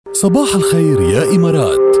صباح الخير يا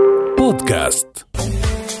إمارات بودكاست.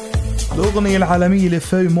 الأغنية العالمية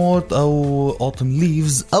لفي موت أو أوتم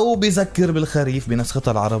ليفز أو بيذكر بالخريف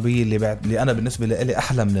بنسختها العربية اللي أنا بالنسبة لي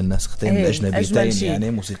أحلى من النسختين الأجنبيتين،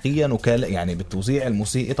 يعني موسيقيا يعني بالتوزيع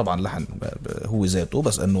الموسيقي طبعا لحن هو ذاته،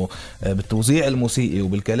 بس أنه بالتوزيع الموسيقي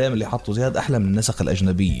وبالكلام اللي حطه زياد أحلى من النسخ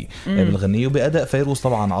الأجنبية بالغنية، وبأداء فيروز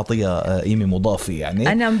طبعا عطيها قيمة مضافة.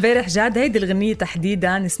 يعني أنا امبارح جاد هيدي الغنية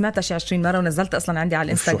تحديدا سمعتها شي 20 مرة ونزلت أصلا عندي على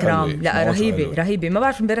الإنستغرام. لا رهيبة ما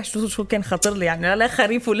بعرف امبارح شو كان خطر لي، يعني لا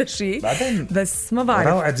خريف ولا شيء، بس ما بعرف.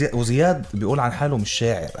 روعة وزياد بيقول عن حاله مش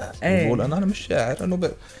شاعر، بيقول أنا مش شاعر، أنه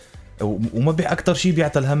وما أكتر شيء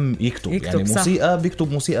بيعطى الهم يكتب يعني موسيقى،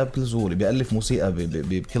 بيكتب موسيقى بكل سهولة، بيألف موسيقى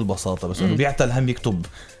بكل بساطة، بس أنه بيعطى الهم يكتب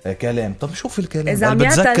كلام. طب شوف الكلام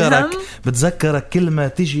بتذكرك كلمة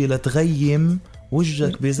تيجي لتغيم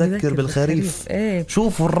وجهك بيذكر بالخريف.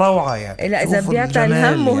 شوفوا الروعة يعني. لا إذا بيعطى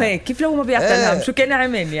الهم وهيك يعني. كيف لو ما بيعطى الهم شو كان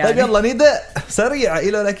عمل يعني؟ طيب يلا نداء سريع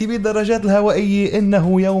إلى راكبي الدراجات الهوائية،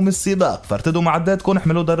 إنه يوم السباق، فارتدوا معداتكم،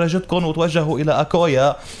 احملوا دراجتكم وتوجهوا إلى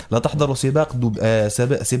أكويا لتحضروا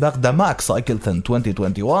سباق دماك سايكلتون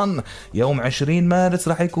 2021 يوم 20 مارس،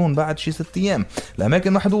 رح يكون بعد شي 6 أيام.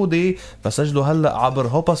 الأماكن محدودة، فسجلوا هلأ عبر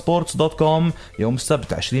hopasports.com. يوم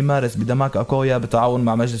السبت 20 مارس بدماك أكويا بالتعاون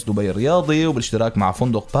مع مجلس دبي الرياضي وبالاشتراك مع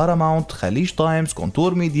فندق باراماونت، خليج تايمز،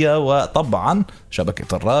 كونتور ميديا، وطبعا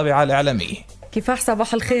شبكة الرابعة الإعلامية. كفاح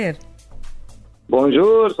صباح الخير.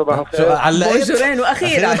 بونجور صباح الخير. بونجورين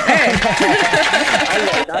وأخيرا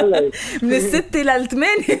من 6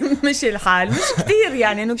 ل8 مش الحال، مش كتير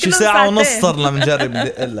يعني إنه شي ساعة ونص صرنا بنجرب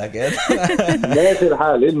نقول لك ماشي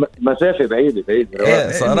الحال، المسافة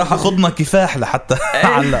بعيدة صراحة خضنا كفاح لحتى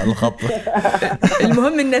علق الخط.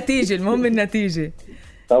 المهم النتيجة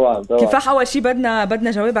طبعا. كفاح أول شي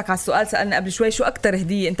بدنا جوابك على السؤال سألنا قبل شوي، شو أكتر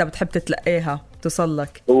هدية أنت بتحب تتلقاها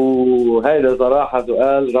توصلك؟ وهذا صراحة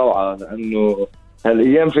سؤال روعة، لأنه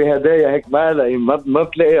هالأيام في هدايا هيك ما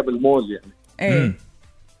بتلاقيها بالمول يعني.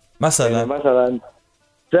 مثلا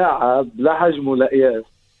ساعة لحجم ولا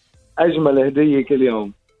أجمل هدية كل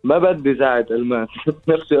يوم. ما بدي ساعة الماس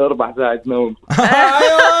نفسي 4 ساعة نوم.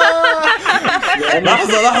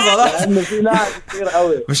 لحظة لأنه في لعب كتير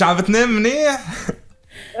قوي، مش عم بتنام منيح.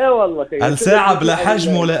 ايه والله خير. الساعة بلا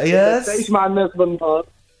حجم ولا قياس، تعيش مع الناس بالنهار.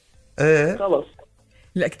 خلص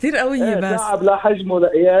لا كتير قوية. بس ساعة بلا حجم ولا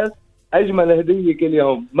قياس، أجمل هدية كل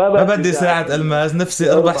يوم. ما بدي ساعة الماس،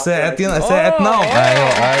 نفسي 4 ساعتين ساعة نوم.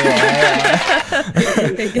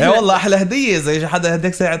 أيوة والله أحلى هدية. زي حدا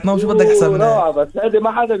هديك ساعة نوم، شو بدك أحسن منها؟ بس هذه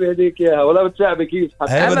ما حدا بيهديك إياها ولا بتساعبك كيف.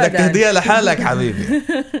 هي بدك تهديها لحالك حبيبي.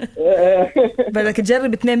 بدك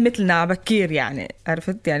تجرب تنام مثلنا عبكير يعني،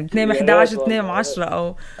 عرفت يعني بتنام 11 تنام 10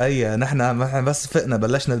 أو نحن بس فقنا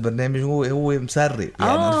بلشنا البرنامج هو مسري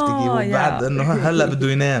يعني. عرفت كيف بعد إنه هلا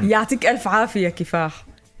بده ينام. يعطيك ألف عافية كفاح.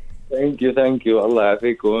 ثانك يو الله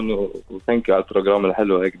يعافيكم، وثانك يو على البروجرام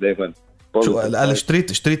الحلو هيك دايما. شو قال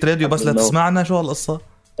اشتريت راديو بس لا تسمعنا؟ شو هالقصة؟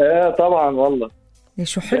 طبعا والله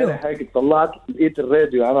شو حلو هيك. طلعت لقيت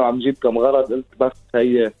الراديو انا وعم جيب كم غرض، قلت بس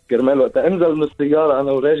هي كرمال وقت انزل من السيارة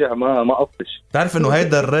انا وراجع ما قطش. تعرف انه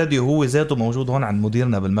هيدا الراديو هو ذاته موجود هون عند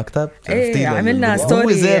مديرنا بالمكتب. عملنا ستوري، هو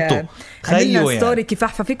ذاته عملنا ستوري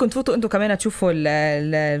كفاح، ففيكم تفوتوا انتم كمان تشوفوا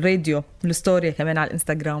الراديو الستوري كمان على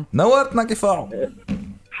الانستغرام. نورتنا كفاح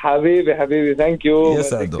حبيبي ثانك يو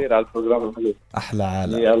كثير على البروجرام الحلو. احلى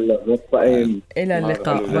عالم. يلا متفقين، الى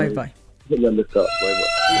اللقاء. باي باي. الى اللقاء، باي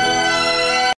باي.